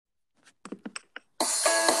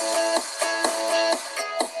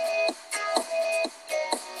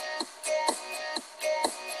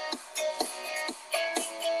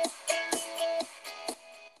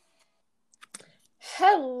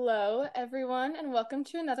everyone, and welcome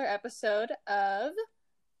to another episode of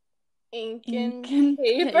Ink and Ink and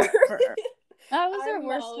Paper. Paper. That was our I'm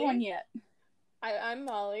worst Molly. one yet. I'm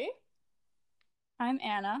Molly, I'm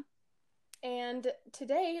Anna. and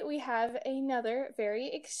today we have another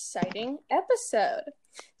very exciting episode.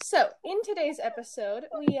 So, in today's episode,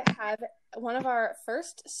 we have one of our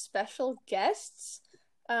first special guests.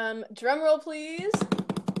 Drum roll, please.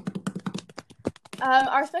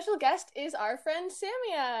 Our special guest is our friend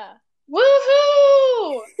Samia.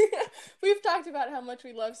 Woohoo! We've talked about how much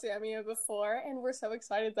we love Samia before, and we're so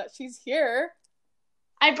excited that she's here.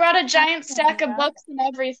 I brought a giant stack of books and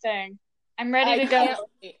everything. I'm ready to go. Can't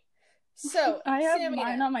wait. So, I have Samia,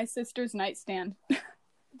 mine on my sister's nightstand.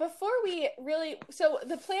 before we so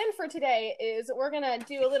the plan for today is we're going to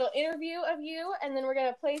do a little interview of you, and then we're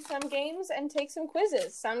going to play some games and take some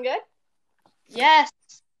quizzes. Sound good? Yes.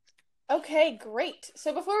 Okay, great.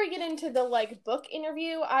 So before we get into the book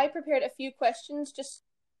interview, I prepared a few questions just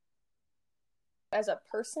as a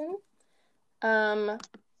person. Can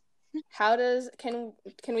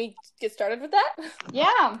we get started with that?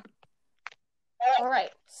 Yeah. All right.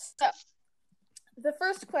 So the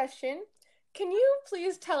first question, can you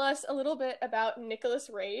please tell us a little bit about Nicholas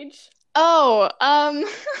Rage?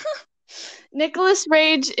 Nicholas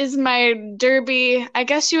Rage is my derby, I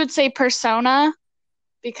guess you would say persona,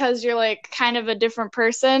 because you're like kind of a different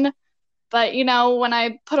person. But, when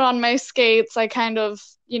I put on my skates, I kind of,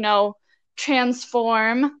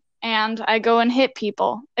 transform and I go and hit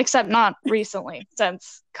people, except not recently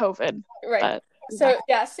since COVID. Right. But, so,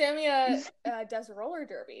 yeah, Samia does roller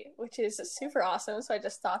derby, which is super awesome. So I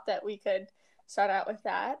just thought that we could start out with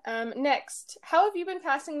that. Next, how have you been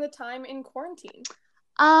passing the time in quarantine?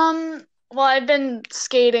 Well, I've been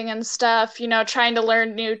skating and stuff, trying to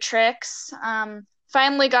learn new tricks.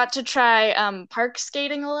 Finally got to try park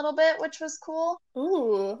skating a little bit, which was cool.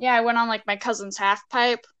 Ooh. Yeah, I went on my cousin's half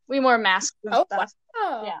pipe. We wore masks and stuff.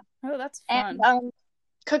 Wow. Yeah. Oh, that's fun. And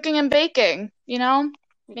cooking and baking,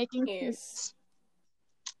 making nice.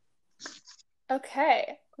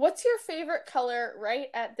 Okay. What's your favorite color right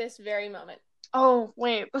at this very moment? Oh,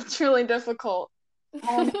 wait, that's really difficult.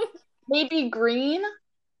 Maybe green? I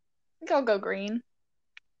think I'll go green.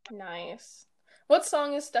 Nice. What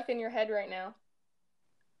song is stuck in your head right now?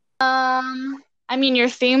 Your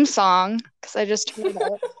theme song, because I just heard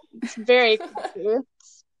it. It's very catchy.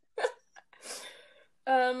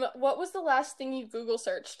 What was the last thing you Google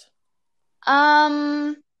searched?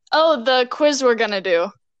 The quiz we're gonna do.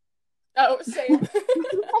 Oh, same.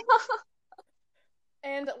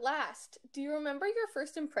 And last, do you remember your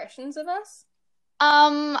first impressions of us?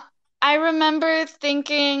 I remember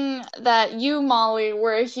thinking that you, Molly,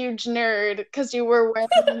 were a huge nerd because you were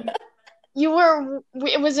wearing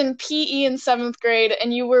it was in PE in 7th grade,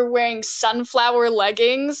 and you were wearing sunflower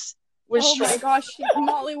leggings. My gosh,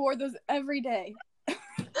 Molly wore those every day.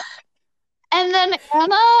 And then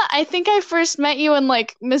Anna, I think I first met you in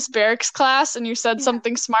Miss Barrick's class, and you said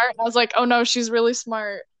something smart, and I was like, oh no, she's really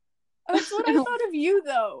smart. That's what I thought of you,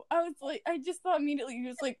 though. I just thought immediately you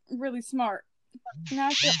was really smart. Now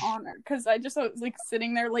I feel honored because I was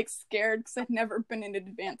sitting there scared because I'd never been in an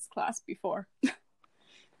advanced class before.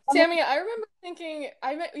 Sammy, I remember thinking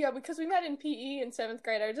because we met in PE in 7th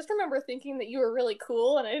grade. I just remember thinking that you were really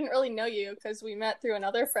cool, and I didn't really know you because we met through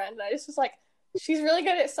another friend. And I just was like, she's really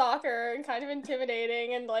good at soccer and kind of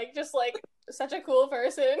intimidating and such a cool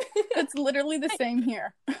person. It's literally the same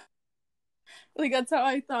here. That's how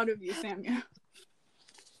I thought of you, Samia.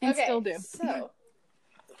 And still do. So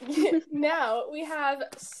now we have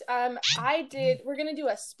we're gonna do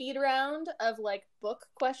a speed round of book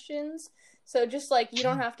questions. So just you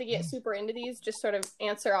don't have to get super into these, just sort of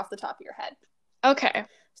answer off the top of your head. Okay.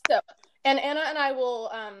 So, and Anna and I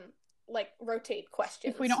will rotate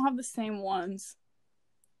questions. If we don't have the same ones.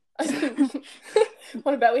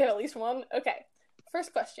 What about we have at least one? Okay.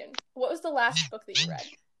 First question. What was the last book that you read?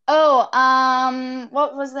 Oh,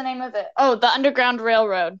 what was the name of it? Oh, The Underground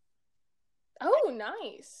Railroad. Oh,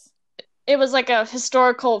 nice. It was a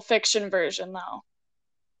historical fiction version, though.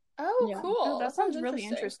 Oh, yeah. Cool. Oh, that sounds really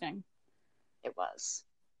interesting. It was.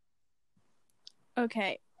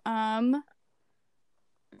 Okay.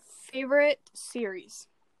 Favorite series?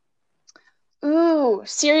 Ooh,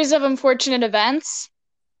 Series of Unfortunate Events.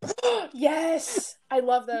 Yes! I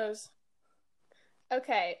love those.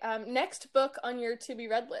 Okay, next book on your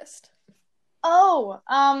to-be-read list. Oh,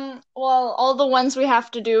 well, all the ones we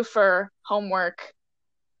have to do for homework.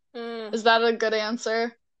 Is that a good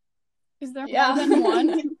answer? Is there more than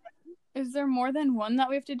one? Is there more than one that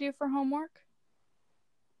we have to do for homework?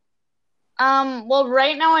 Well,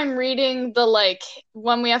 right now I'm reading the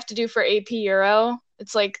one we have to do for AP Euro.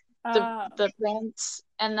 It's the Prince,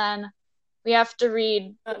 and then we have to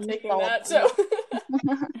read. Not taking that, so.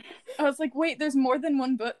 I was like, wait, there's more than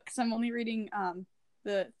one book because I'm only reading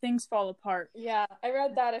the Things Fall Apart. Yeah, I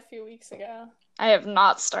read that a few weeks ago. I have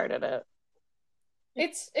not started it.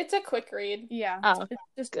 It's a quick read. Yeah, it's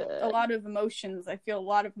just good. a lot of emotions. I feel a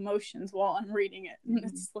lot of emotions while I'm reading it. And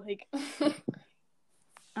it's like,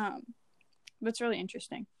 but it's really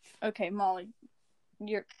interesting. Okay, Molly,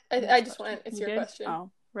 I just went. It's you your did? question.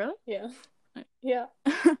 Oh, really? Yeah. Yeah.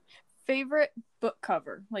 Favorite book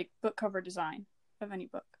cover, like book cover design of any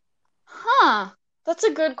book? Huh. That's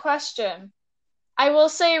a good question. I will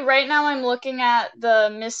say right now I'm looking at the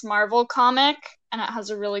Miss Marvel comic, and it has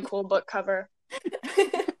a really cool book cover.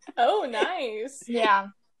 Oh, nice. Yeah.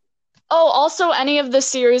 Oh, also any of the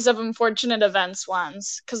Series of Unfortunate Events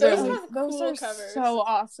ones, because Those there's have cool are covers. so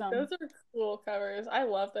awesome. Those are cool covers. I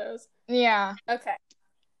love those. yeah. Okay.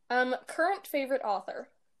 Current favorite author.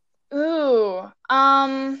 Ooh.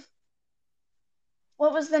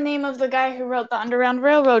 What was the name of the guy who wrote the Underground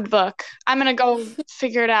Railroad book? I'm gonna go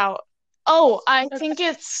figure it out. Oh, I think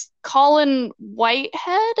it's Colin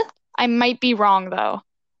Whitehead. I might be wrong though.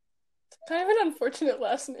 Kind of an unfortunate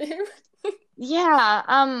last name.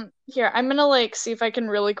 Yeah. Here, I'm gonna see if I can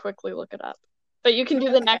really quickly look it up. But you can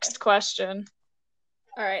do the next question.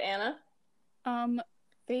 All right, Anna.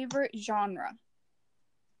 Favorite genre.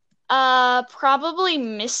 Probably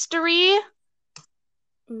mystery.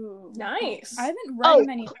 Ooh, Nice. I haven't read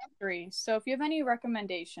many mysteries, so if you have any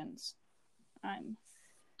recommendations, I'm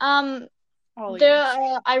all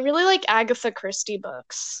ears. I really like Agatha Christie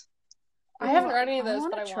books. I haven't read any of those, I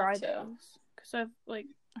but I try want to. those because I've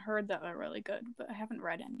heard that they're really good, but I haven't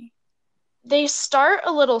read any. They start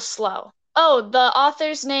a little slow. Oh, the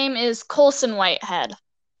author's name is Colson Whitehead.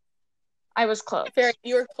 I was close.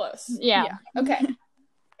 You were close. Yeah. Okay.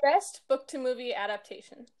 Best book to movie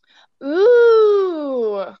adaptation.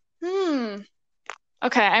 Ooh.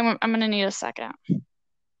 Okay, I'm gonna need a second.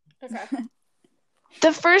 Okay.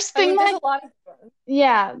 The first thing there's a lot of fun.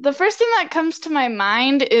 Yeah, the first thing that comes to my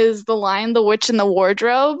mind is The Lion, the Witch, and the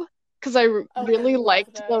Wardrobe, because I really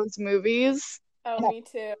liked those movies. Oh, me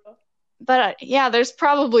too. But yeah, there's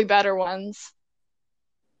probably better ones.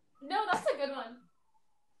 No, that's a good one.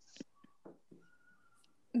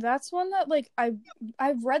 That's one that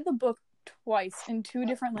I've read the book twice in 2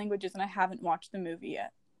 different languages, and I haven't watched the movie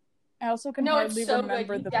yet. I also can hardly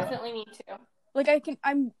remember the book. Definitely need to.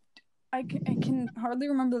 I can hardly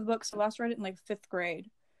remember the book, so I last read it in 5th grade.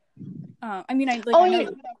 I know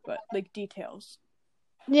the book, but details.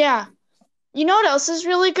 Yeah. You know what else is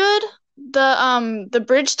really good? The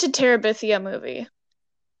Bridge to Terabithia movie.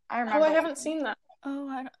 I remember. Oh, I haven't seen that.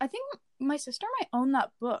 Oh, I think my sister might own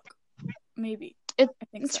that book. Maybe.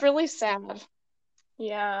 It's really sad.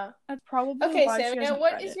 Yeah. That's probably okay. why Samia,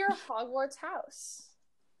 what is your Hogwarts house?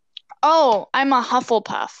 Oh, I'm a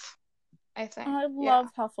Hufflepuff. I think. I love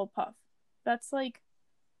Hufflepuff. That's I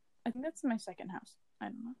think that's my second house. I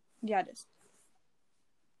don't know. Yeah, it is.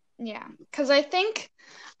 Yeah, because I think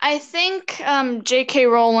J.K.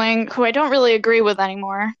 Rowling, who I don't really agree with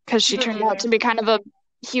anymore, because she turned out to be kind of a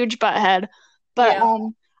huge butthead,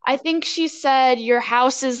 but I think she said your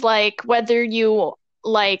house is whether you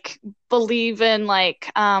believe in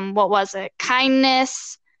what was it?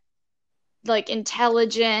 Kindness,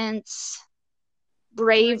 intelligence,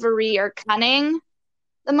 bravery, or cunning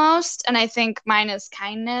the most, and I think mine is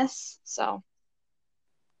kindness. So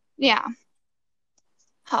yeah.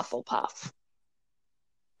 Hufflepuff.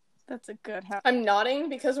 That's a good house. I'm nodding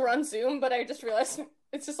because we're on Zoom, but I just realized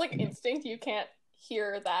it's just instinct. You can't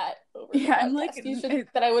hear that over the podcast.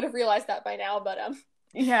 That I would have realized that by now, but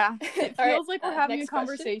yeah, it feels like we're having a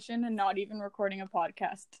conversation question. and not even recording a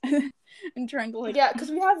podcast. And trying to yeah, because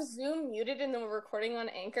we have Zoom muted and then we're recording on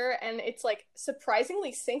Anchor, and it's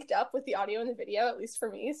surprisingly synced up with the audio and the video, at least for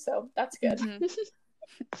me. So that's good.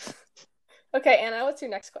 Mm-hmm. Okay, Anna, what's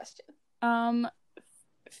your next question?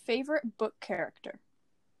 Favorite book character.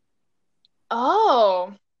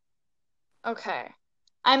 Oh. Okay.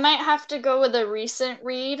 I might have to go with a recent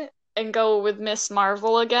read and go with Miss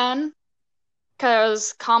Marvel again.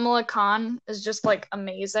 Because Kamala Khan is just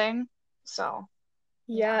amazing. So.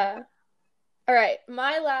 Yeah. All right.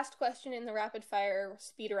 My last question in the rapid fire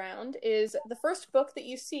speed round is the first book that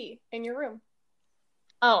you see in your room.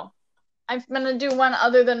 Oh. I'm gonna do one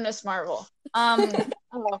other than Miss Marvel. Puddin'.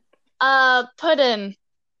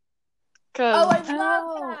 Oh, I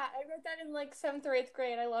love that. I read that in 7th or 8th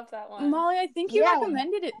grade. I love that one. Molly, I think you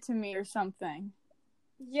recommended it to me or something.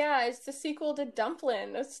 Yeah, it's the sequel to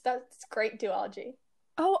Dumplin'. That's great duology.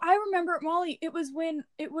 Oh, I remember, Molly. It was when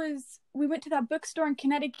we went to that bookstore in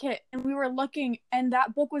Connecticut and we were looking and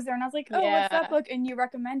that book was there and I was like, oh, what's that Yeah. book? And you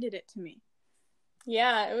recommended it to me.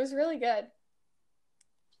 Yeah, it was really good.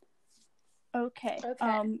 Okay.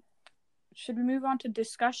 Okay. Should we move on to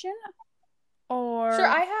discussion? Or Sure,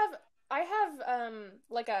 I have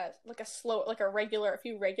like a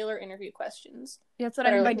few regular interview questions. that's what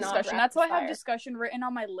that I are, mean by like, not discussion. That's why I have rapid fire. discussion written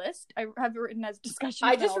on my list. I have it written as discussion.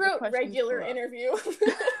 I and then just all the wrote questions regular below. interview.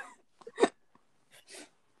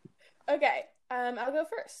 Okay, I'll go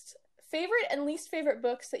first. Favorite and least favorite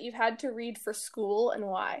books that you've had to read for school and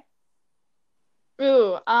why?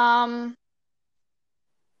 Ooh,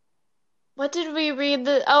 what did we read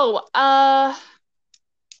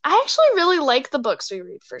I actually really like the books we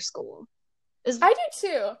read for school. I do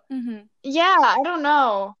too. Mm-hmm. Yeah, I don't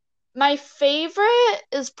know. My favorite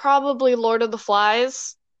is probably Lord of the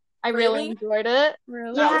Flies. I really Really? enjoyed it.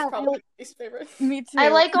 Really? That was Yeah, probably my least favorite. Me too. I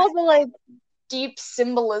like all the like deep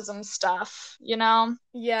symbolism stuff, you know?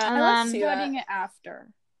 Yeah, And I like then see studying that. it after,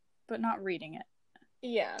 but not reading it.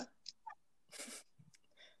 Yeah.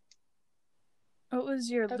 What was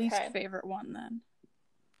your least Okay. favorite one then?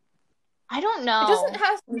 I don't It know. doesn't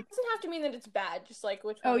have to mean that it's bad, just like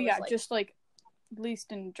which one Oh was yeah, like just like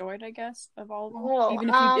least enjoyed, I guess, of all of them. Oh, Even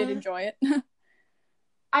if you did enjoy it.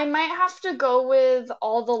 I might have to go with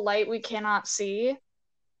All the Light We Cannot See.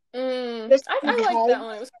 Just I liked because that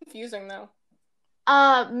one. It was confusing though.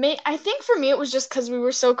 I think for me it was just because we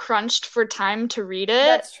were so crunched for time to read it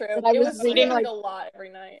That's true. that I It was was you reading had to like read a lot every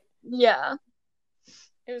night. yeah.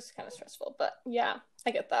 It was kind of stressful, but yeah,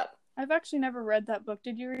 I get that. I've actually never read that book.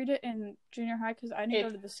 Did you read it in junior high? Because I didn't go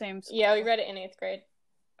Eighth- to the same school. Yeah, we read it in 8th grade.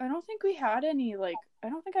 I don't think we had any, like, I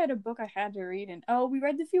don't think I had a book I had to read in. Oh, we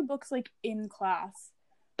read the few books, like, in class.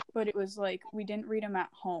 But it was, like, we didn't read them at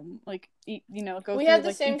home. Like, go We through, had the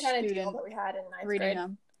like, same each kind of deal student that we had in 9th reading grade,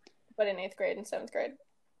 them. but in 8th grade and 7th grade.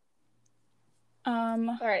 All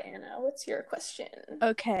right, Anna, what's your question?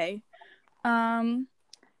 Okay.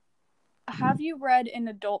 Have you read an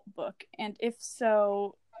adult book? And if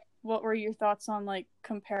so, what were your thoughts on, like,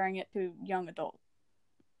 comparing it to young adult?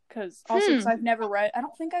 Because I've never read, I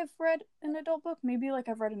don't think I've read an adult book. Maybe, like,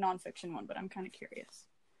 I've read a nonfiction one, but I'm kind of curious.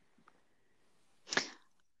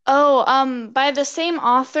 Oh, by the same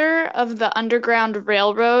author of the Underground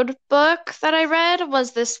Railroad book that I read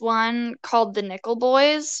was this one called The Nickel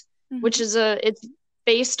Boys, which is it's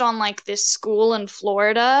based on like this school in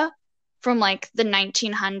Florida from like the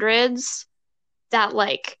 1900s that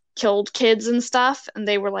like killed kids and stuff, and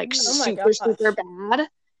they were like Oh my super, gosh. super bad.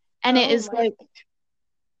 And it Oh is my- like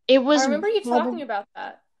it was I remember you talking about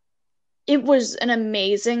that. it was an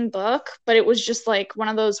amazing book, but it was just like one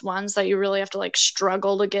of those ones that you really have to like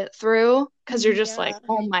struggle to get through because you're just like, Yeah.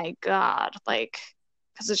 oh my God, like,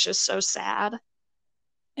 because it's just so sad.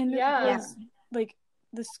 And Yeah. it was, like,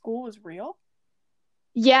 the school was real?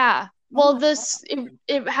 Yeah. Oh Well, my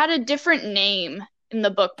it had a different name in the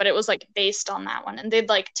book, but it was like based on that one. And they'd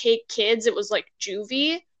like take kids, it was like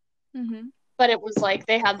juvie, Mm-hmm. but it was like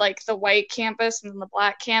they had like the white campus and then the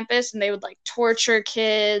black campus, and they would like torture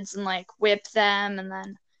kids and like whip them, and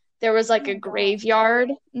then there was like Oh a my God.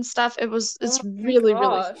 graveyard and stuff. It's Oh my really, really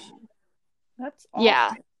gosh. sad. That's awful.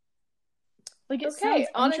 Yeah. Like, it Okay, sounds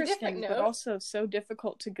on a interesting, different but note- also so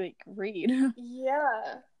difficult to, like, read.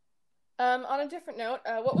 Yeah. On a different note,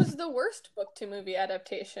 what was the worst book to movie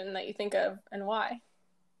adaptation that you think of and why?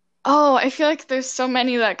 Oh, I feel like there's so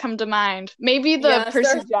many that come to mind. Maybe the Yes, Percy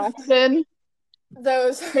there's- Jackson.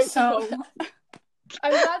 Those are so. So,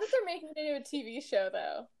 I'm glad that they're making it into a TV show,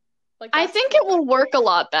 though. Like, I that's think cool. it will work a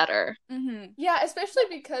lot better. mm-hmm. Yeah, especially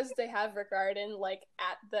because they have Rick Riordan like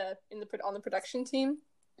on the production team.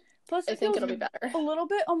 Plus, I it think feels it'll be better. a little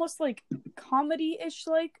bit almost like comedy-ish,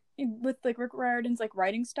 like, with, like, Rick Riordan's, like,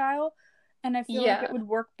 writing style. And I feel like Yeah. it would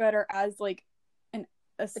work better as, like,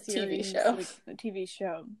 a TV series, show. like, a TV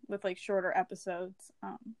show with, like, shorter episodes.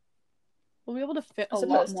 We'll be able to fit a As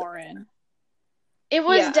lot opposed to- more in. It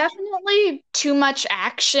was Yeah. definitely too much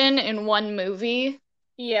action in one movie.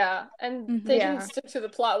 Yeah, and Mhm. they Yeah. didn't stick to the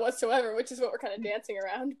plot whatsoever, which is what we're kind of dancing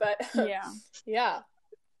around. But Yeah. yeah.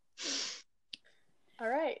 All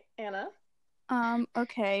right, Anna.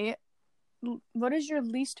 Okay. What is your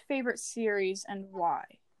least favorite series and why?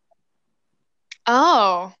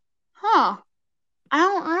 Oh. Huh. I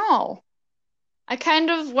don't know. I kind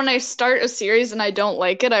of, when I start a series and I don't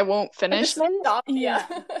like it, I won't finish Just them. stop. Yeah.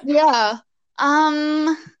 Yeah.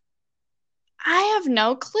 I have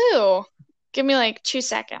no clue. Give me like 2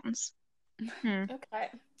 seconds. Okay.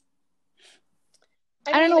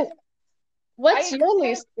 I don't know. What's I your can't-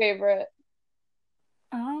 least favorite?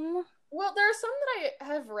 Well, there are some that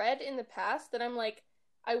I have read in the past that I'm like,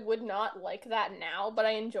 I would not like that now, but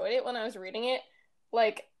I enjoyed it when I was reading it.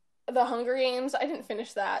 Like The Hunger Games, I didn't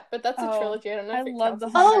finish that, but that's a Oh, trilogy. I don't know I if it love counts The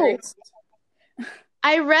as a Hunger series.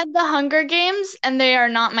 I read The Hunger Games, and they are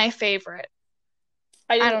not my favorite.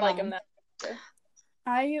 I didn't don't like know. them that much.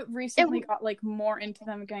 I recently got like more into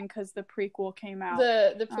them again because the prequel came out.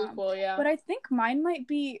 The prequel, yeah. But I think mine might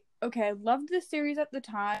be okay. I loved the series at the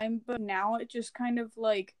time, but now it just kind of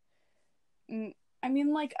like, I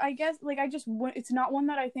mean, like I guess like I just it's not one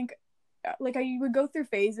that I think like I would go through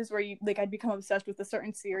phases where you like I'd become obsessed with a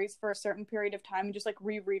certain series for a certain period of time and just like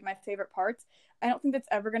reread my favorite parts. I don't think that's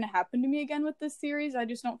ever going to happen to me again with this series. I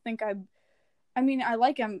just don't think I mean, I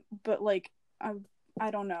like him, but like I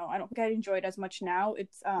don't know. I don't think I enjoy it as much now.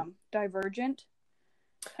 It's Divergent.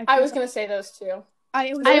 I was gonna say those two.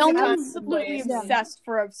 I was absolutely obsessed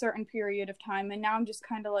for a certain period of time, and now I'm just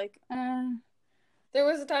kind of like, There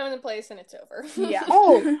was a time and a place, and it's over. Yeah.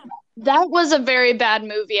 Oh, that was a very bad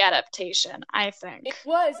movie adaptation, I think. It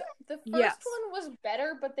was. The first one was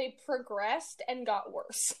better, but they progressed and got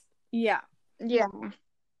worse. Yeah. Yeah.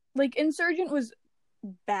 Like, Insurgent was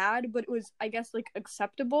bad, but it was, I guess, like,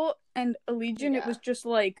 acceptable, and Allegiant, it was just,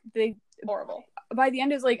 like, horrible. By the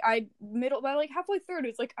end, it was, like, by, like, halfway through it,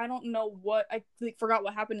 was, like, I don't know what, I, like, forgot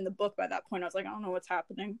what happened in the book by that point. I was like, I don't know what's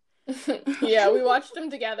happening. Yeah, we watched them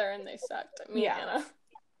together, and they sucked. Me and Anna.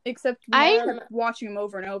 Except we kept watching them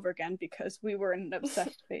over and over again because we were in an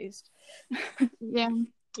obsessed phase. Yeah.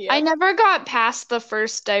 I never got past the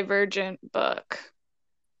first Divergent book.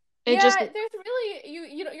 There's really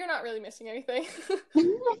you're not really missing anything.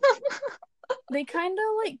 They kind of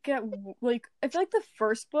like get like I feel like the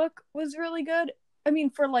first book was really good. I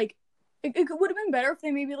mean, for like it would have been better if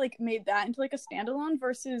they maybe like made that into like a standalone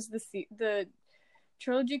versus the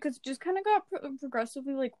trilogy, because it just kind of got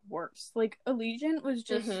progressively like worse. Like Allegiant was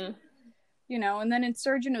just you know, and then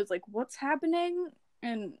Insurgent was like, what's happening?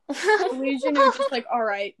 And Allegiant was just like, all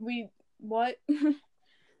right, what?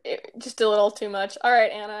 Just a little too much. All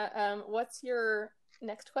right, Anna, what's your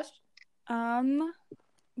next question?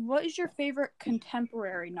 What is your favorite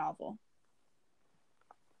contemporary novel?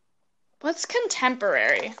 What's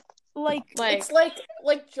contemporary? Like it's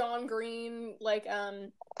like John Green, like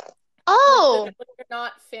Oh, like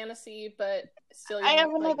not fantasy, but still. I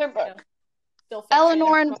have another book. You know, still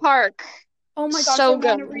Eleanor and Park. Oh my gosh, I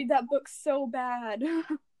want to read that book so bad.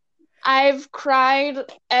 I've cried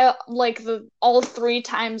like all 3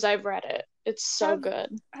 times I've read it. It's so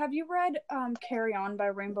good. Have you read Carry On by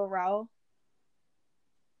Rainbow Rowell?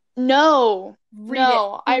 No.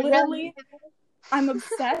 No. I'm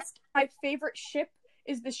obsessed. My favorite ship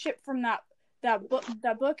is the ship from that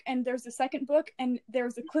book, and there's a second book, and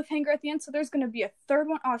there's a cliffhanger at the end, so there's going to be a third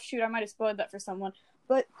one. Oh shoot, I might have spoiled that for someone.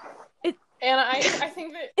 But Anna, I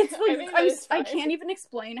think that it's like I can't even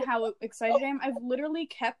explain how excited I am. I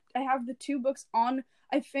have the 2 books on.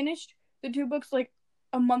 I finished the 2 books like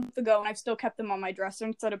a month ago, and I've still kept them on my dresser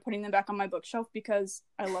instead of putting them back on my bookshelf because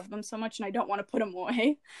I love them so much and I don't want to put them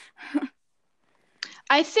away.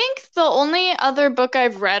 I think the only other book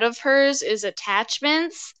I've read of hers is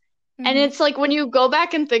Attachments. And it's like, when you go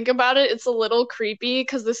back and think about it, it's a little creepy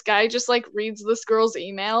because this guy just like reads this girl's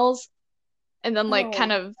emails and then like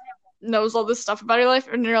kind of knows all this stuff about her life,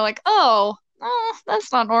 and you're like, oh,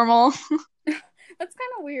 that's not normal. That's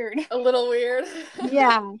kind of weird. A little weird.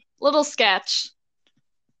 Yeah, little sketch.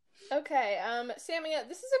 Okay, Samia,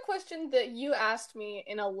 this is a question that you asked me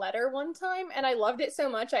in a letter one time, and I loved it so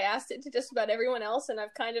much I asked it to just about everyone else, and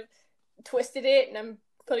I've kind of twisted it, and I'm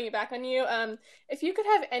putting it back on you. If you could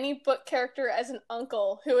have any book character as an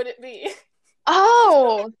uncle, who would it be?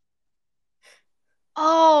 Oh,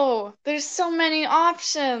 there's so many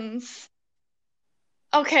options.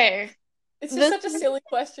 Okay. It's just such a silly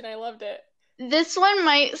question. I loved it. This one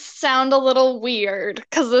might sound a little weird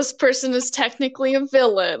because this person is technically a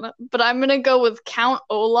villain, but I'm gonna go with Count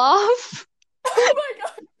Olaf. Oh my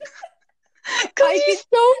god! Because he's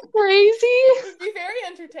so crazy. It would be very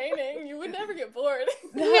entertaining. You would never get bored.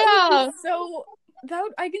 Yeah.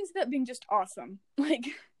 I can see that being just awesome. Like,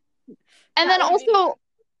 and then also,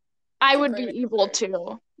 I would be evil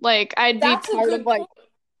too. Like, I'd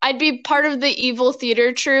be part of the evil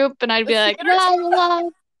theater troupe, and I'd be like, la la.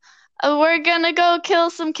 We're gonna go kill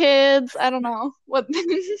some kids. I don't know what. That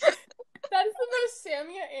is the most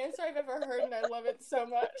Samia answer I've ever heard, and I love it so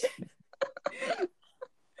much.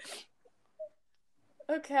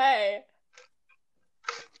 Okay.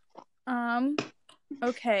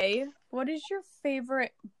 Okay. What is your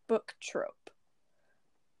favorite book trope?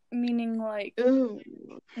 Meaning, like,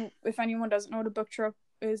 if anyone doesn't know what a book trope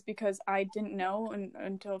is, because I didn't know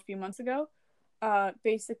until a few months ago,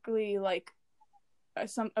 basically, like, a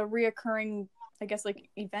reoccurring I guess like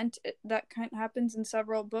event that kind of happens in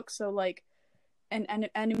several books. So like an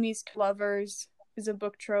enemies to lovers is a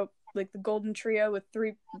book trope, like the golden trio with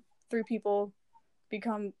three people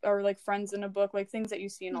become or like friends in a book, like things that you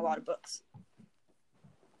see in a lot of books.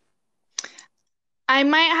 I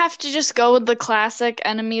might have to just go with the classic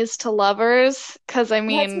enemies to lovers, because I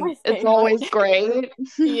mean, it's always great.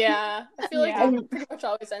 Yeah, I feel like it pretty much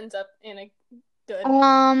always ends up in a good.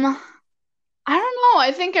 I don't know.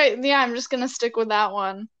 I think I'm just gonna stick with that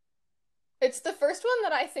one. It's the first one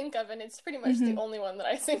that I think of, and it's pretty much the only one that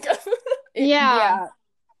I think of. Yeah.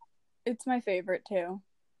 It's my favorite too.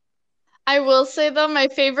 I will say though, my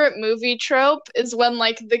favorite movie trope is when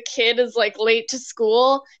like the kid is like late to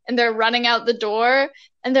school and they're running out the door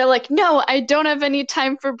and they're like, "No, I don't have any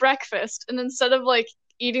time for breakfast." And instead of like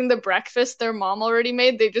eating the breakfast their mom already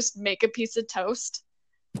made, they just make a piece of toast.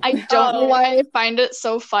 I don't know why I find it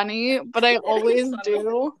so funny, but I always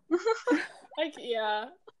do. Like, yeah.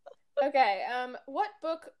 Okay, what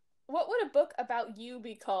would a book about you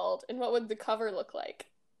be called, and what would the cover look like?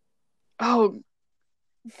 Oh,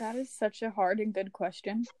 that is such a hard and good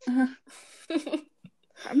question.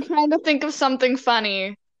 I'm trying to think of something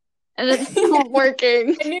funny, and it's not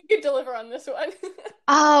working. And you could deliver on this one.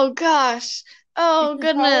 Oh, gosh. Oh,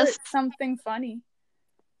 goodness. Something funny.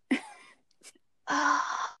 I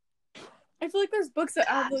feel like there's books that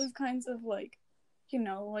have those kinds of like, you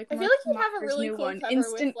know, like I feel like you have a really cool cover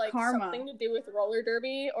Instant with like Karma. something to do with roller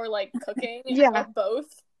derby or like cooking. Yeah. Or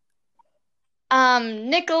both.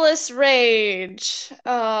 Nicholas Rage.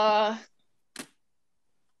 I'll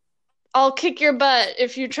kick your butt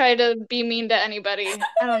if you try to be mean to anybody.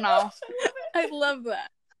 I don't know. I love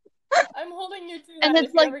that. I'm holding you to that and it's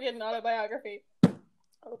if like, you ever get an autobiography.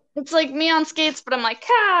 It's like me on skates, but I'm like,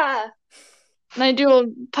 "Ha!" And I do a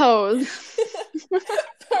pose.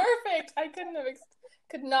 Perfect. I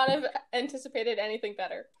could not have anticipated anything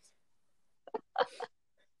better.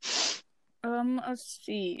 Let's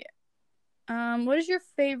see. What is your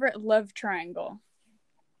favorite love triangle?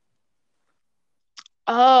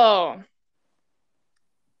 Oh.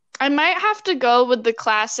 I might have to go with the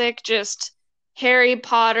classic, just Harry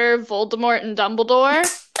Potter, Voldemort, and Dumbledore.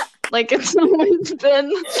 Like, it's always been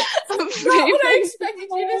a favorite. Not what I expected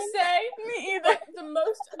you to say. Me either. The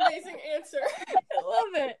most amazing answer. I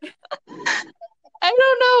love it. I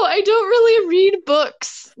don't know. I don't really read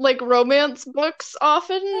books, like romance books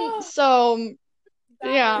often, so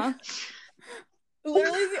yeah.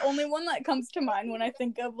 Literally the only one that comes to mind when I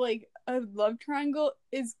think of like a love triangle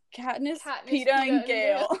is Katniss, Peeta, and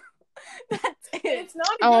Gale. That's it. It's not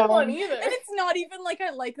a good one either. And it's not even like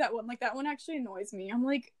I like that one. Like that one actually annoys me. I'm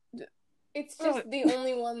like, it's just the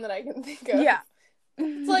only one that I can think of. Yeah.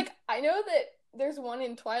 It's like, I know that there's one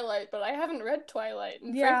in Twilight, but I haven't read Twilight.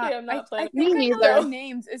 And frankly, I'm not playing. I think I know their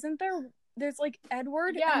names. Isn't there? There's like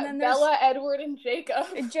Edward. Yeah, and then there's Bella, Edward, and Jacob.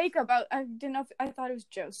 Jacob. I didn't know. I thought it was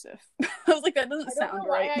Joseph. I was like, that doesn't sound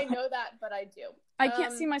right. I don't know why I know that, but I do. I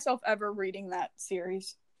can't see myself ever reading that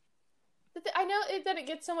series. I know that it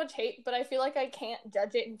gets so much hate, but I feel like I can't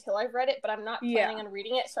judge it until I've read it. But I'm not planning on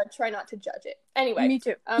reading it, so I try not to judge it. Anyway, me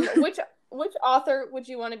too. Which author would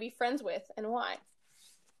you want to be friends with, and why?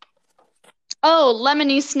 Oh,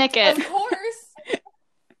 Lemony Snicket. Of course.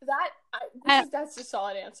 That's a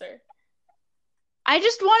solid answer. I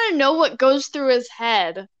just want to know what goes through his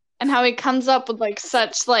head and how he comes up with like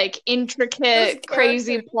such like intricate,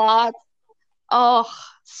 crazy plots. Oh,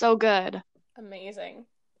 so good. Amazing.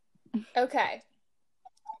 Okay.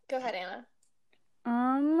 Go ahead,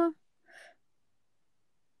 Anna.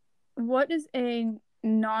 What is a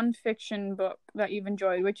nonfiction book that you've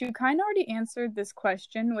enjoyed? Which you kind of already answered this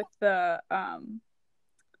question with the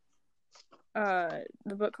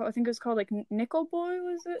book called, I think it was called like Nickel Boy,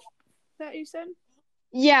 was it that you said?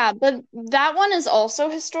 Yeah, but that one is also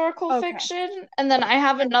historical fiction. And then I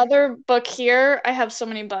have another book here. I have so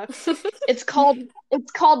many books. It's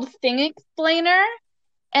called Thing Explainer.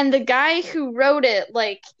 And the guy who wrote it,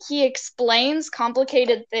 like, he explains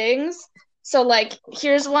complicated things. So, like,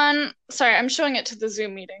 here's one. Sorry, I'm showing it to the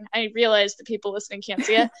Zoom meeting. I realize the people listening can't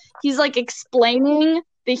see it. He's, like, explaining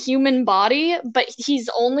the human body, but he's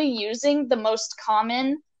only using the most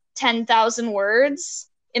common 10,000 words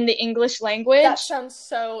in the English language. That sounds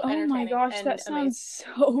so entertaining. Oh my gosh, that sounds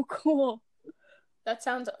so cool. That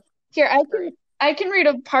sounds... Here, I can read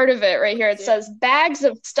a part of it right here. It says, bags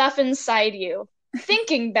of stuff inside you.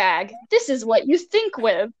 Thinking bag. This is what you think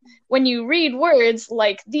with. When you read words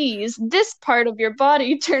like these, this part of your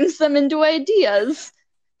body turns them into ideas.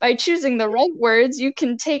 By choosing the right words, you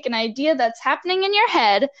can take an idea that's happening in your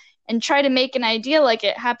head and try to make an idea like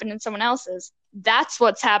it happened in someone else's. That's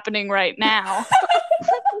what's happening right now.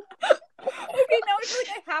 now I feel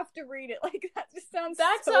like I have to read it. Like that just sounds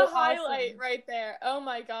That's so a highlight awesome. right there. Oh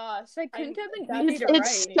my gosh. I couldn't have been that's easy to something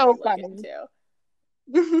It's write. I need so to look funny. into.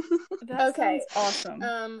 That Okay. sounds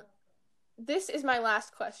awesome. This is my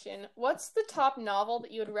last question. What's the top novel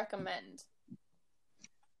that you would recommend?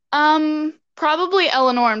 Probably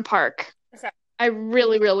Eleanor and Park. Okay. I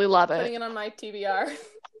really, really love Putting it. it on my TBR.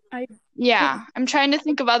 Yeah, I'm trying to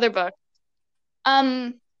think of other books.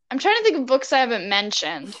 I'm trying to think of books I haven't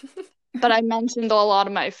mentioned, but I mentioned a lot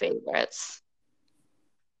of my favorites.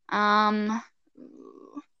 Yeah,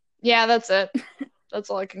 that's it. That's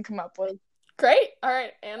all I can come up with. Great. All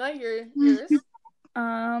right, Anna, yours.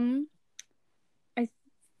 I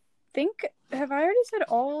think have I already said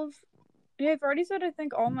all of? Yeah, I've already said I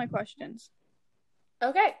think all my questions.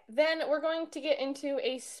 Okay, then we're going to get into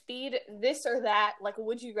a speed this or that, like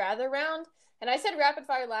would you rather round. And I said rapid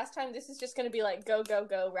fire last time. This is just going to be like go, go,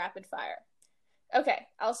 go, rapid fire. Okay,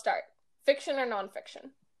 I'll start. Fiction or nonfiction?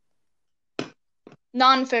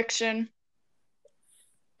 Nonfiction.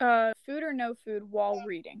 Food or no food while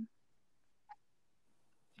reading?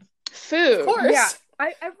 Food. Of course. Yeah.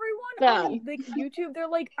 Everyone on like YouTube, they're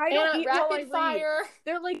like, I don't eat while I rapid fire. read.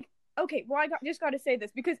 They're like, okay, well, just got to say this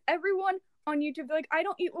because everyone on YouTube, they're like, I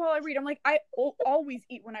don't eat while I read. I'm like, I always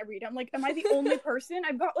eat when I read. I'm like, am I the only person?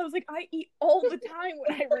 I was like, I eat all the time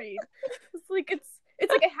when I read. It's like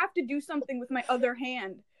I have to do something with my other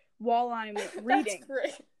hand while I'm reading. That's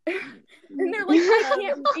great. And they're like, I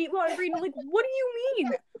can't eat while I read. I'm like, what do you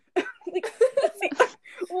mean? Like,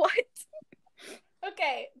 what?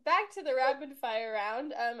 Okay, back to the rapid fire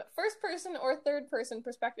round. First person or third person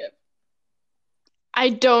perspective? I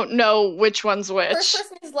don't know which one's which. First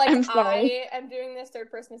person is like I'm sorry. I am doing this. Third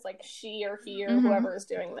person is like she or he or Mhm. whoever is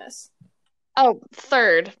doing this. Oh,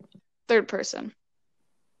 third person.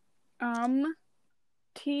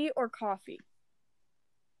 Tea or coffee?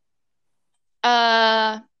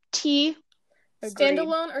 Tea. Agreed.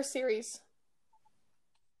 Standalone or series?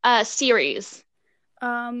 Series.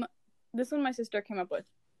 This one my sister came up with.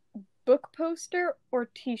 Book poster or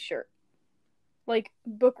t-shirt? Like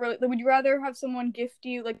would you rather have someone gift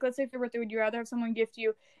you, like let's say for your birthday, would you rather have someone gift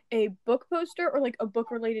you a book poster or like a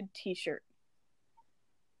book related t-shirt?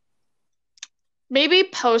 Maybe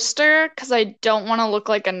poster, because I don't want to look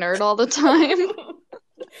like a nerd all the time.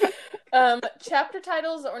 Chapter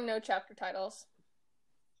titles or no chapter titles?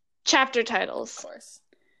 Chapter Of titles. course.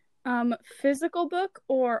 Physical book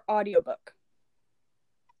or audiobook?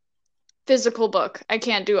 Physical book. I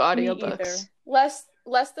can't do Me audiobooks. either.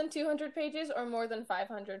 Less than 200 pages or more than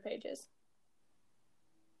 500 pages?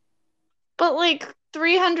 But like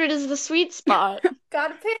 300 is the sweet spot.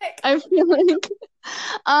 Gotta pick. I feel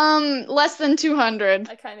like less than 200.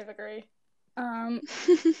 I kind of agree.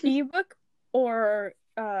 Ebook or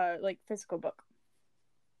like physical book?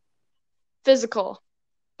 Physical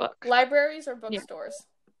book. Libraries or bookstores?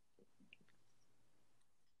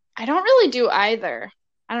 I don't really do either.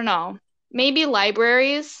 I don't know. Maybe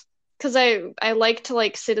libraries, because I like to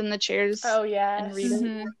like sit in the chairs Oh yeah. and read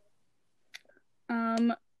it.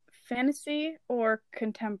 Fantasy or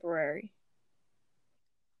contemporary?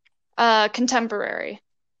 Contemporary.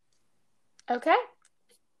 Okay.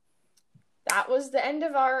 That was the end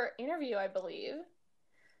of our interview, I believe.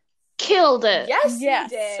 Killed it. Yes, Yes.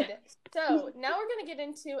 you did. So now we're going to get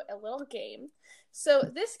into a little game. So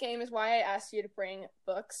this game is why I asked you to bring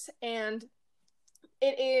books, and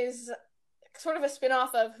it is sort of a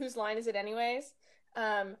spin-off of Whose Line Is It Anyways?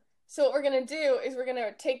 So what we're going to do is we're going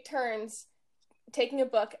to take turns taking a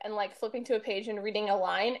book and like flipping to a page and reading a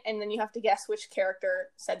line, and then you have to guess which character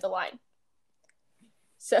said the line.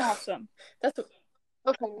 So Awesome. that's what,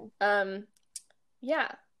 Okay.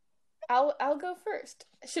 yeah. I'll go first.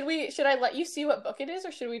 Should I let you see what book it is,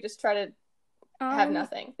 or should we just try to have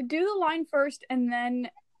nothing? Do the line first and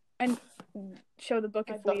show the book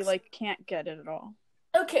My if we books. like can't get it at all.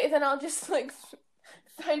 Okay, then I'll just like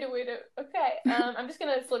find a way to. Okay, I'm just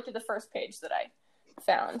gonna flip to the first page that I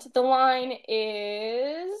found. The line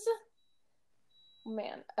is,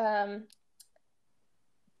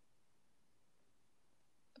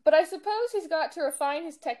 but I suppose he's got to refine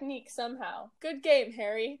his technique somehow. Good game,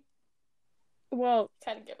 Harry. Well,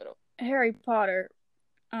 Kind of give it away. Harry Potter.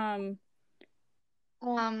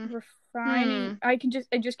 Refining. I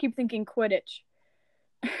just keep thinking Quidditch.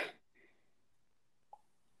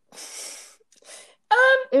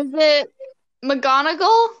 Is it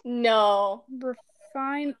McGonagall? No.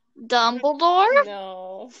 Refine. Dumbledore?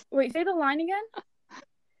 No. Wait, say the line again.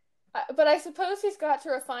 But I suppose he's got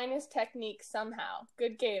to refine his technique somehow.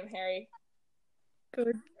 Good game, Harry.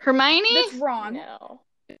 Good. Hermione? That's wrong.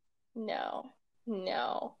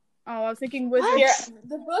 No. Oh, I was thinking wizard. Here,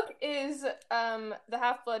 the book is The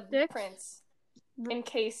Half-Blood Six? Prince. In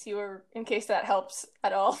case that helps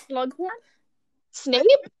at all. Slughorn? Snape?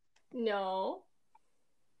 No.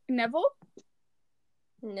 Neville?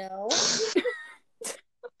 No.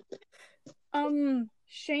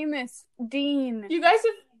 Seamus. Dean. You guys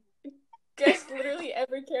have guessed literally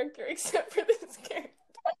every character except for this character.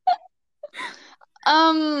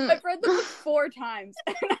 I've read the book 4 times.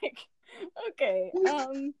 Okay.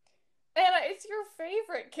 Anna, it's your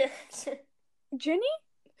favorite character. Ginny?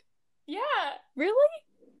 Yeah. Really?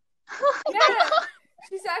 Yeah.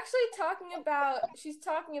 She's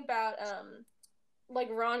talking about like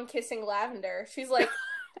Ron kissing Lavender. She's like,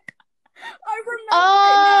 I remember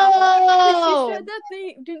Oh! it now. She said that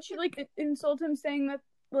didn't she like insult him saying that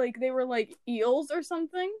like they were like eels or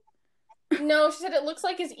something? no, she said it looks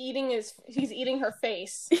like he's eating her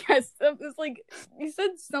face. Yes, it was like she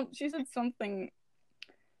said something.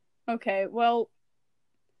 Okay, well,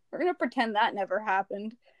 we're gonna pretend that never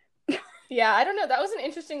happened. Yeah, I don't know. That was an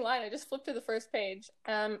interesting line. I just flipped to the first page.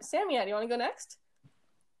 Samia, do you want to go next?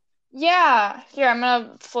 Yeah. Here, I'm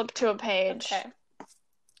gonna flip to a page. Okay.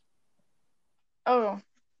 Oh.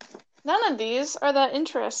 None of these are that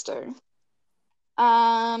interesting.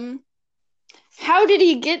 How did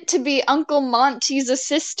he get to be Uncle Monty's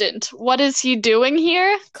assistant? What is he doing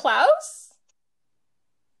here? Klaus?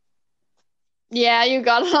 Yeah, you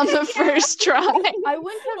got it on the first try. I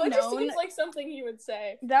wouldn't have Well, it just known. seems like something he would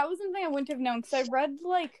say. That was something I wouldn't have known because I read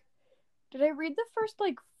did I read the first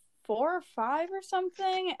 4 or 5 or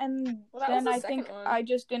something, and Well, that then was the I think second one. I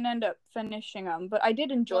just didn't end up finishing them, but I did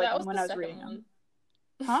enjoy Well, that them was when the I was second reading one.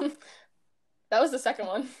 them. Huh? That was the second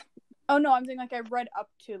one. Oh no, I'm saying I read up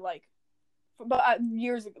to but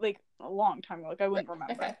years a long time ago. I wouldn't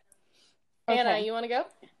remember. Okay. Anna, you want to go?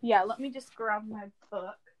 Yeah, let me just grab my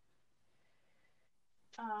book.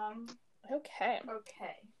 Okay.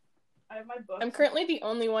 Okay. I have my book. I'm currently the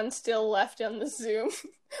only one still left on the Zoom.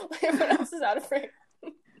 Everyone else is out of frame.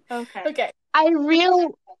 Okay. Okay. I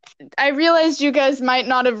realized you guys might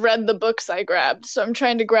not have read the books I grabbed, so I'm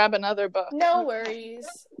trying to grab another book. No worries.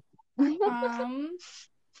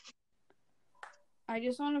 I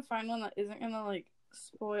just want to find one that isn't gonna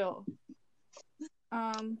spoil.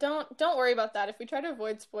 Don't worry about that. If we try to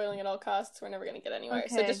avoid spoiling at all costs, we're never gonna get anywhere.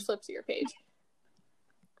 So Okay. just flip to your page.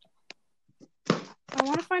 I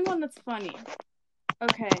want to find one that's funny.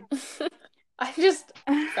 Okay. I just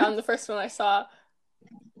found the first one I saw.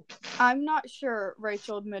 I'm not sure,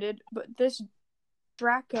 Rachel admitted, but this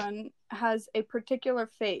Drakon has a particular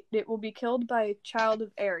fate. It will be killed by a child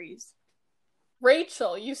of Ares.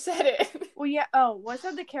 Rachel, you said it. Well, yeah. Oh, well, I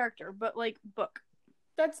said the character, but book.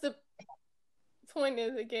 That's the point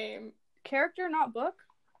of the game. Character, not book.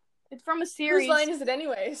 It's from a series. Whose line is it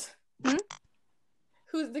anyways? Hmm?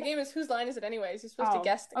 The game is whose line is it anyways? You're supposed to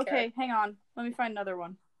guess the character. Okay, hang on. Let me find another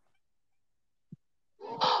one.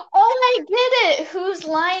 Oh, I get it. Whose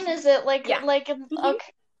line is it? Yeah. Okay.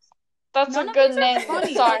 That's None a of good these are name.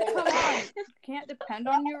 funny. Sorry. Come on. Can't depend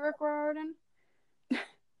on you, Rick Riordan.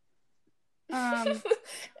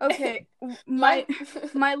 Okay. My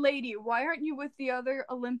lady, why aren't you with the other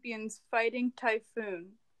Olympians fighting Typhoon?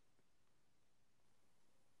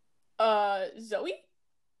 Zoe?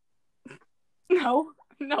 No.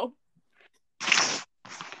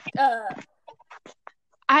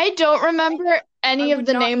 I don't remember any I of would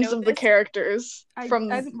the not names know of the this. characters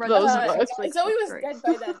from I haven't read those that. books. Zoe was Great. dead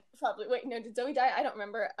by then, probably. Wait, no, did Zoe die? I don't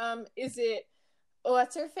remember. Is it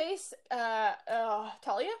what's her face?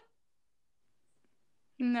 Talia?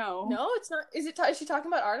 No. No, it's not. Is she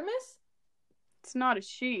talking about Artemis? It's not a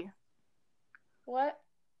she. What?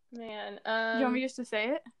 Man, Do you want me just to say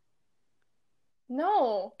it?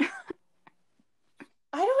 No.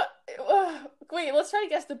 I don't. Wait, let's try to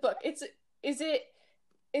guess the book. Is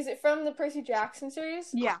it from the Percy Jackson series?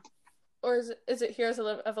 Yeah. Or is it Heroes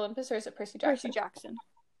of Olympus, or is it Percy Jackson? Percy Jackson.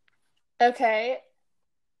 Okay.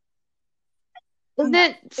 Is No.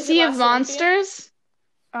 it Is it Sea of Last Monsters?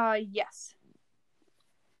 Yes.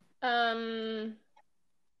 Can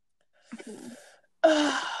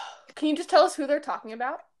you just tell us who they're talking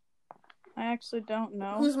about? I actually don't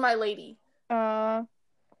know. Who's my lady? Hestia.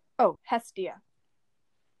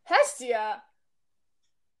 Hestia.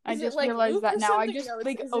 I Is it just like realized Luke that or now. I something? just No, is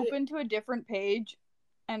it- opened to a different page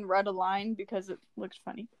and read a line because it looked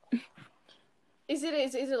funny. Is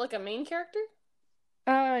it like a main character?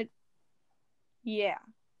 Yeah.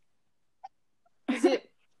 Is it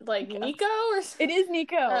like Yeah. Nico or something? It is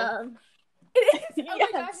Nico. It is. Oh my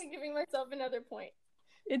gosh, I'm giving myself another point.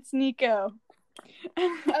 It's Nico.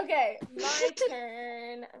 Okay, my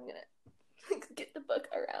turn. I'm gonna get the book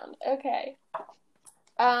around. Okay.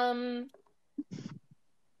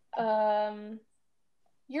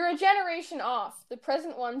 You're a generation off. The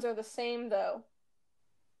present ones are the same, though.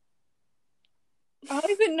 I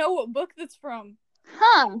don't even know what book that's from.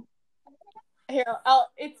 Huh. Here,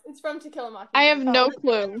 it's from To Kill a Mockingbird. I have no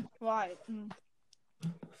clue. Why?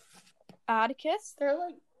 Atticus? They're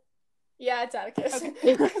like, yeah, it's Atticus.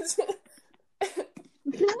 Okay.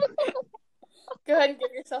 Go ahead and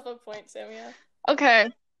give yourself a point, Samia. Okay.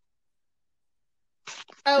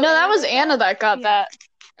 Oh, No, that Anna was did Anna that got Yeah.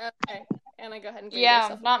 that. Okay, Anna, go ahead and give Yeah,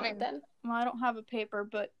 yourself a not point me. then. Well, I don't have a paper,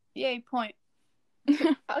 but yay, point.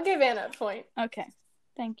 I'll give Anna a point. Okay.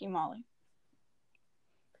 Thank you, Molly.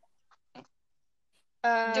 Do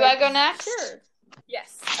I go next? Sure.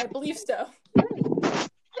 Yes, I believe so.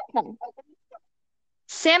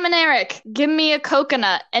 Sam and Eric, give me a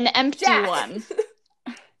coconut, an empty Jack. one.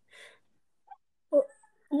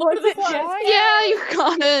 Was it Jack? Jack? Yeah, you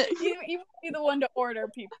got it. You would be the one to order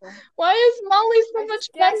people. Why is Molly so I much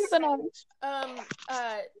guess- better than us?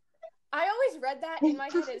 I always read that in my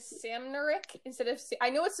head as Samneric instead of I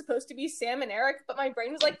know it's supposed to be Sam and Eric, but my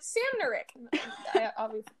brain was like Samneric. I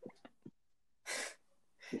obviously.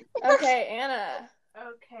 Okay, Anna.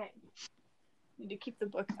 Okay. Need to keep the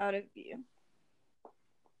book out of view.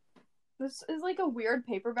 This is like a weird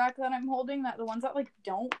paperback that I'm holding, that the ones that like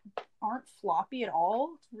aren't floppy at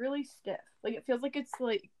all. It's really stiff. Like it feels like it's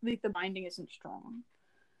like the binding isn't strong.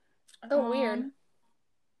 Oh, weird.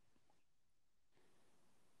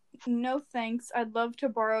 No thanks. I'd love to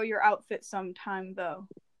borrow your outfit sometime though.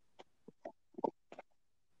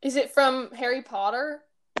 Is it from Harry Potter?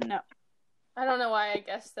 No. I don't know why I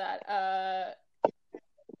guessed that.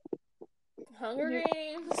 Hunger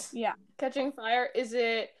Games? Yeah. Catching Fire? Is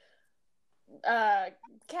it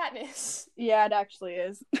Katniss? Yeah, it actually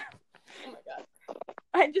is. Oh my god.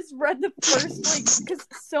 I just read the first, because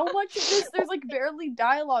so much of this, there's, barely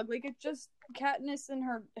dialogue. It's just Katniss in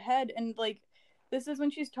her head, and, this is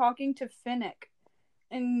when she's talking to Finnick,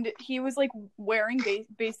 and he was, wearing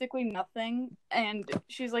basically nothing, and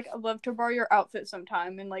she's like, I'd love to borrow your outfit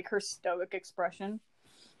sometime, in, her stoic expression.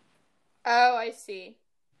 Oh, I see.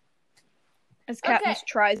 As Katniss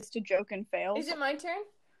tries to joke and fails. Is it my turn?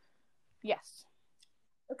 Yes.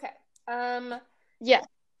 Okay. Yeah.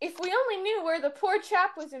 If we only knew where the poor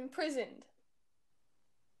chap was imprisoned.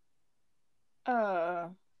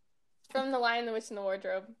 From The Lion, the Witch, and the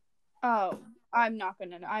Wardrobe. Oh, I'm not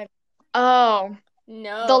gonna know. Oh.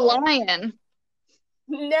 No. The Lion.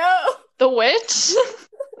 No. The Witch?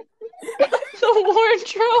 The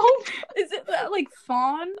Wardrobe? Is it that,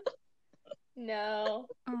 Fawn? No.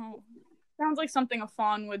 Oh. Sounds like something a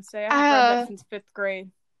Fawn would say. I haven't read that since 5th grade.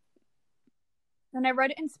 And I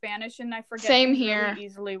read it in Spanish, and I forget Same things here. really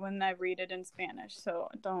easily when I read it in Spanish, so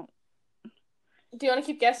don't. Do you want to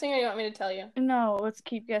keep guessing, or do you want me to tell you? No, let's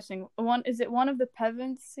keep guessing. Is it one of the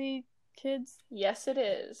Pevensey kids? Yes, it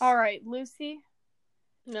is. All right, Lucy.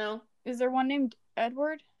 No. Is there one named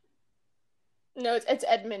Edward? No, it's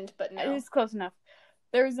Edmund, but no. It's close enough.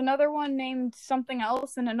 There's another one named something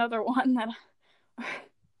else, and another one that.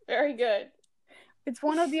 Very good. It's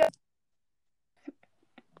one of the.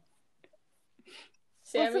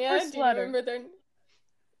 Samia, first do you letter? remember their?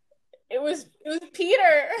 It was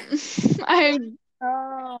Peter.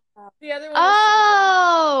 Oh. The other one.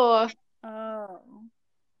 Oh. Oh.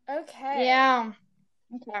 Okay. Yeah.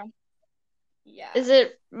 Okay. Yeah. Is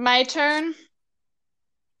it my turn?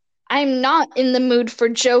 I'm not in the mood for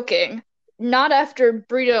joking. Not after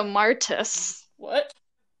Brito Martis. What?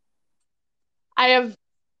 I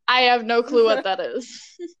have no clue what that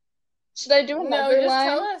is. Should I do No, another just line?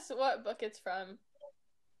 tell us what book it's from.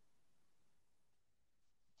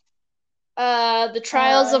 The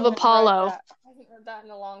Trials I of haven't read Apollo. that. I haven't read that in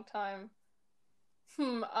a long time.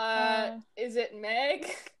 Is it Meg?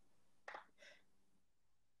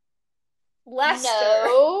 Lester.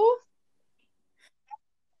 No.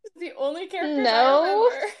 The only character No. I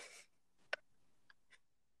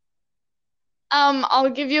remember. I'll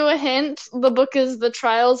give you a hint. The book is The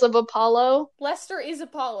Trials of Apollo. Lester is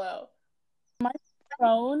Apollo.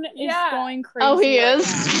 Phone is Yeah. going crazy. Oh, he right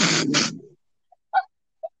is? now.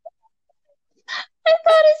 I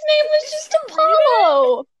thought his name was just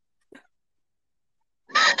Apollo.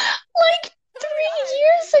 Like 3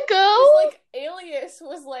 years ago. His alias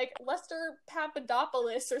was Lester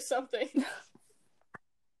Papadopoulos or something.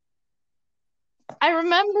 I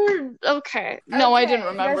remember. Okay. No, I didn't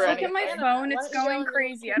Okay. remember Guys, look any. at my Anna, phone. why It's don't you going go on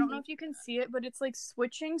crazy. I don't know if you can see it, but it's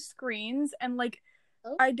switching screens, and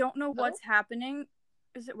Oh. I don't know what's happening.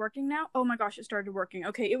 Is it working now? Oh my gosh, it started working.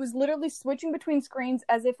 Okay, it was literally switching between screens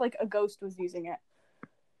as if a ghost was using it.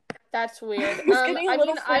 That's weird. was getting a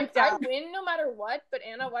little freaked I out. win no matter what, but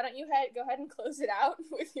Anna, why don't you go ahead and close it out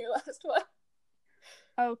with your last one?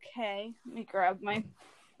 Okay, let me grab my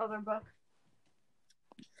other book.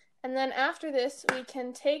 And then after this, we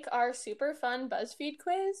can take our super fun BuzzFeed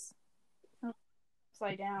quiz.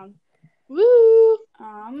 Upside down. Woo!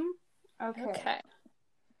 Okay.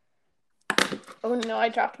 Oh no, I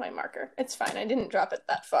dropped my marker. It's fine. I didn't drop it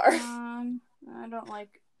that far. I don't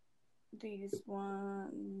like these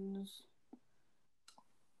ones.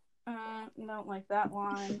 Don't like that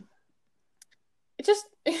one. Just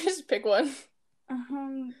pick one.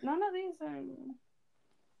 None of these are.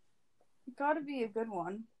 Gotta be a good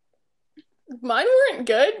one. Mine weren't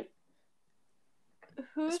good.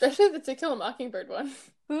 Especially the To Kill a Mockingbird one.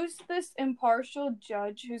 Who's this impartial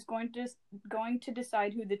judge who's going to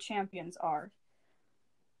decide who the champions are?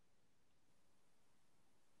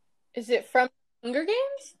 Is it from Hunger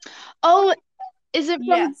Games? Oh, is it from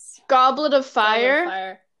Yes. Goblet of Fire? Goblet of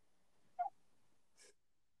Fire.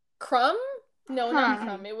 Crumb? No, not Huh.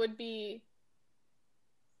 Crumb. It would be...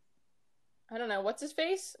 I don't know. What's his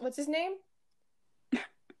face? What's his name?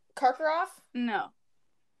 Karkaroff? No.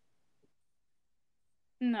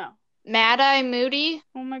 Mad-Eye Moody?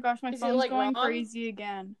 Oh my gosh, my Is it phone's like going Ron? crazy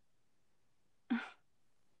again.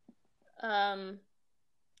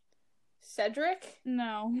 Cedric?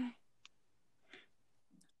 No.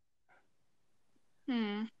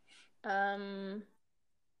 No.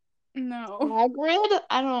 No. Hagrid?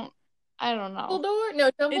 I don't know. Dumbledore?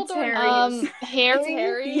 No, Dumbledore. It's Harry. Harry? It's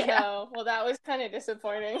Harry? Yeah. Oh, well, that was kind of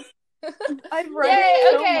disappointing. I've read Yay,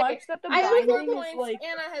 it so okay. much that the I have 4 binding points, is like.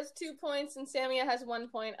 Anna has 2 points, and Samia has 1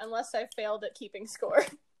 point, unless I failed at keeping score.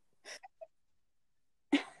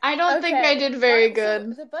 I don't think Okay. I did very Alright,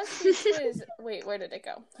 good. So the BuzzFeed quiz... Wait, where did it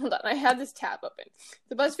go? Hold on, I had this tab open.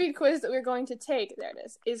 The BuzzFeed quiz that we're going to take, there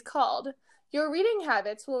it is called Your Reading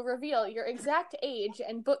Habits Will Reveal Your Exact Age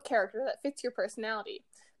and Book Character That Fits Your Personality.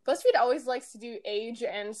 BuzzFeed always likes to do age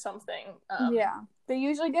and something. Yeah. They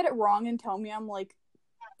usually get it wrong and tell me I'm like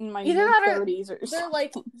in my Either that or mid-30s or they're something.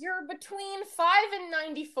 like, you're between 5 and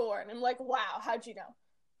 94. And I'm like, wow, how'd you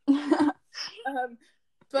know?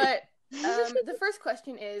 But the first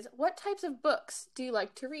question is, what types of books do you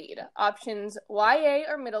like to read? Options YA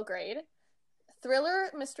or middle grade, thriller,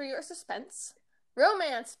 mystery, or suspense,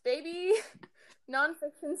 romance, baby,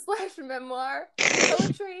 nonfiction / memoir,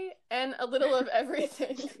 poetry, and a little of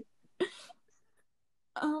everything.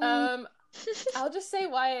 I'll just say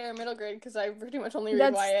YA or middle grade because I pretty much only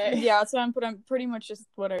read YA. Yeah, so I'm pretty much just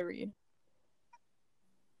what I read.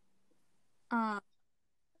 I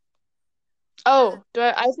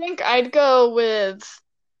think I'd go with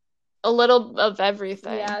a little of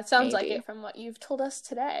everything. Yeah, it sounds maybe. like it from what you've told us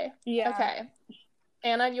today. Yeah. Okay.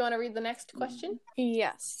 Anna, do you want to read the next question?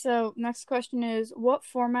 Yes. So next question is, what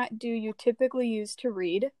format do you typically use to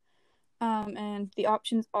read? And the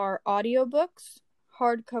options are audiobooks,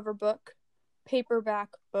 hardcover book, paperback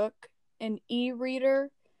book, an e-reader,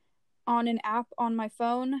 on an app on my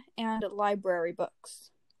phone, and library books.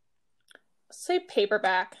 Say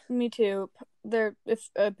paperback. Me too. If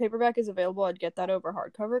a paperback is available, I'd get that over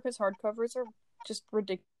hardcover because hardcovers are just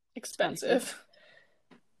ridiculous Expensive.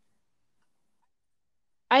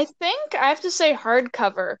 I think I have to say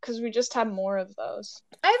hardcover because we just have more of those.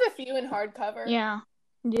 I have a few in hardcover. Yeah.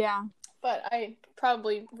 Yeah. But I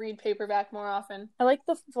probably read paperback more often. I like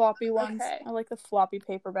the floppy ones. Okay. I like the floppy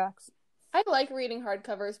paperbacks. I like reading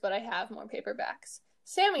hardcovers, but I have more paperbacks.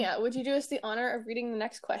 Samia, would you do us the honor of reading the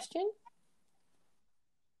next question?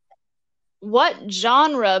 What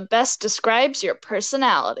genre best describes your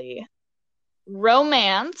personality?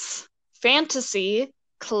 Romance, fantasy,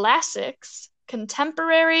 classics,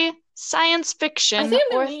 contemporary, science I fiction, think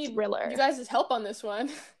I'm or gonna need thriller? you guys' help on this one.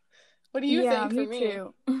 What do you think for me?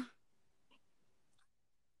 Too.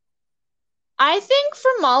 I think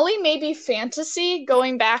for Molly, maybe fantasy,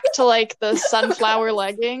 going back to like the sunflower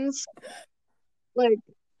leggings. Like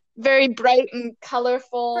very bright and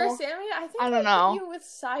colorful. For Samia, I think I don't I'd know. put you with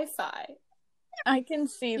sci-fi. I can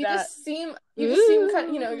see You that. just seem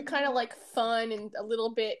kind of like fun and a little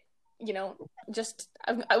bit, just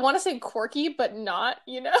I want to say quirky, but not,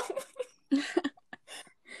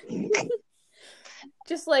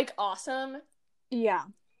 just like awesome. Yeah.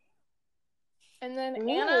 And then Ooh.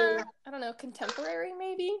 Anna, I don't know, contemporary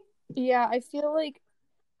maybe. Yeah, I feel like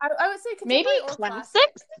I would say Maybe contemporary or classic.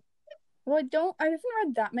 classics? well, I haven't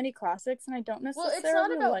read that many classics, and I don't Well, necessarily it's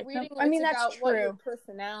not about like reading. them. I mean, it's that's about what your true.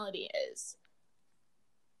 personality is.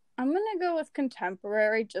 I'm gonna go with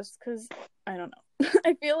contemporary just because I don't know.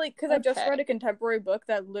 I feel like because I just Okay. read a contemporary book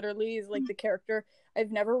that literally is like the character.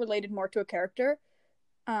 I've never related more to a character.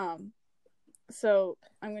 So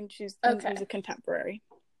I'm going to choose a contemporary.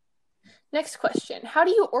 Next question. How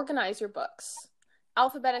do you organize your books?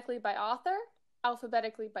 Alphabetically by author,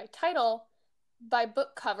 alphabetically by title, by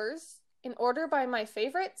book covers, in order by my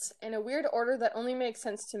favorites, in a weird order that only makes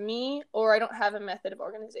sense to me, or I don't have a method of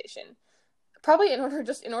organization. Probably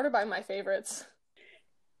in order by my favorites.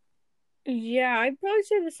 Yeah, I'd probably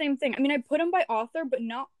say the same thing. I mean, I put them by author, but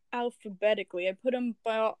not alphabetically. I put them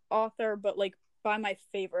by author, but like by my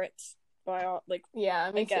favorites.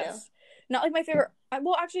 Yeah, me I guess. too. Not like my favorite.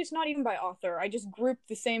 Well, actually, it's not even by author. I just grouped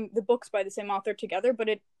the books by the same author together, but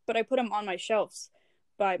I put them on my shelves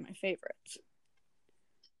by my favorites.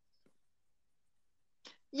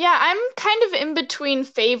 Yeah, I'm kind of in between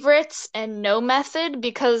favorites and no method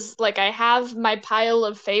because, like, I have my pile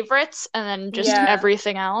of favorites and then just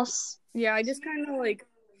everything else. Yeah, I just kind of like...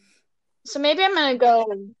 So maybe I'm gonna go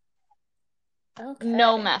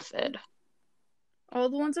no method. All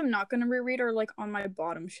the ones I'm not gonna reread are, like, on my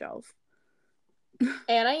bottom shelf.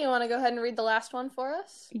 Anna, you want to go ahead and read the last one for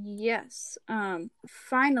us? Yes.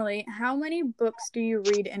 Finally, how many books do you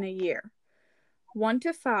read in a year? 1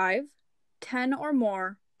 to 5, 10 or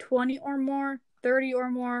more, 20 or more, 30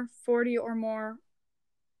 or more, 40 or more,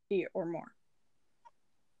 50 or more.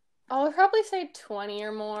 I'll probably say 20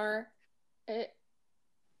 or more.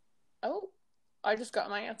 I just got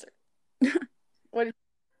my answer.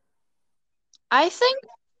 I think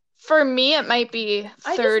for me it might be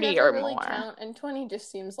 30 or more. Count, and 20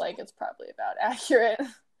 just seems like it's probably about accurate.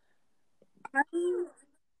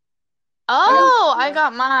 I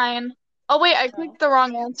got mine. Oh wait, I clicked the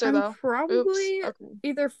wrong answer though. Probably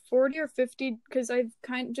either 40 or 50 because I've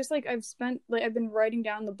been writing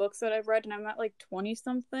down the books that I've read and I'm at like 20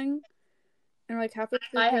 something. And like halfway through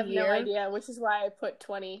the year. I have no idea, which is why I put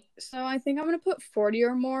 20. So I think I'm gonna put 40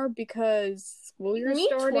 or more because school year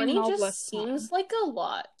starting 20 and all just less seems like a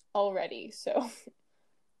lot already, so.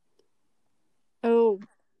 Oh.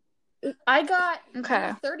 I got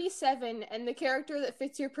 37, and the character that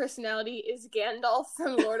fits your personality is Gandalf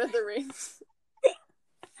from Lord of the Rings.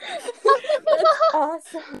 That's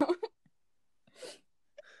awesome.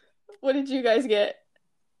 What did you guys get?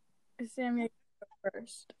 Sammy,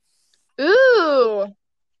 first. Ooh!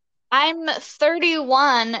 I'm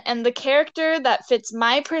 31, and the character that fits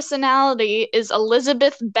my personality is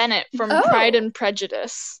Elizabeth Bennet from Pride and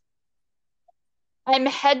Prejudice. I'm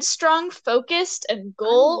headstrong, focused, and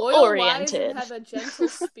goal-oriented. And have a gentle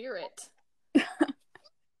spirit. Yeah.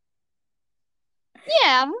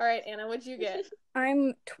 All right, Anna, what'd you get?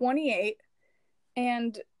 I'm 28,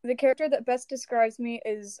 and the character that best describes me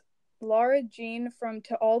is Lara Jean from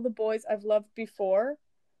To All the Boys I've Loved Before,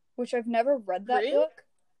 which I've never read that book.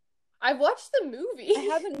 I've watched the movie. I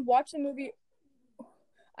haven't watched the movie.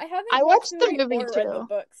 I watched the movie or too. read the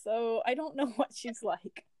book, so I don't know what she's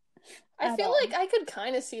like. I feel like I could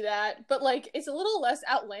kind of see that, but like it's a little less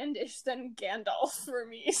outlandish than Gandalf for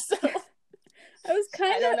me. So I was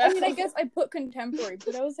kind of. I mean, I guess I put contemporary,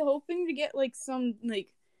 but I was hoping to get like some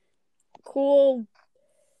like cool,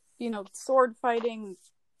 sword fighting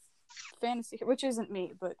fantasy, which isn't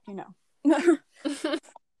me, but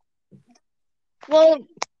Well,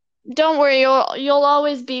 don't worry, you'll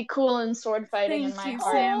always be cool in sword fighting in my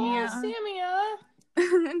heart. Samia. Samia.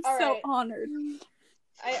 I'm so honored.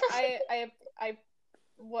 I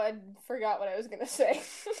forgot what I was gonna say.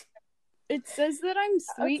 It says that I'm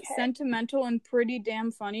sweet, sentimental, and pretty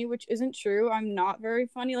damn funny, which isn't true. I'm not very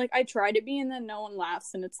funny. Like I try to be, and then no one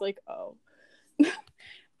laughs, and it's like, oh.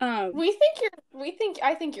 I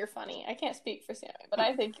think you're funny. I can't speak for Sammy, but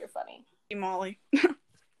I think you're funny. Molly.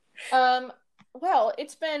 Well,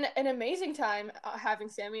 it's been an amazing time having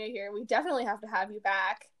Samia here. We definitely have to have you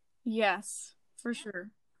back. Yes, for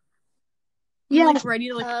sure. Yeah. I'm ready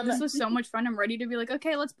to this was so much fun. I'm ready to be like,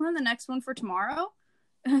 okay, let's plan the next one for tomorrow.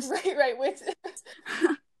 right. Yeah,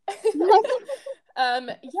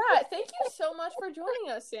 thank you so much for joining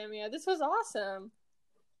us, Samia. This was awesome.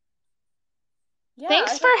 Yeah,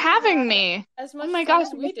 thanks for having me. Oh my gosh,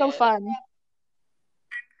 it was so fun.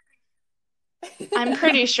 I'm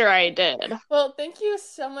pretty sure I did. Well, thank you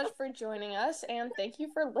so much for joining us, and thank you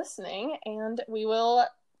for listening, and we will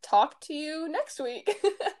talk to you next week.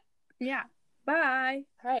 Yeah. Bye.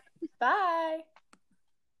 All right. Bye.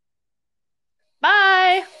 Bye.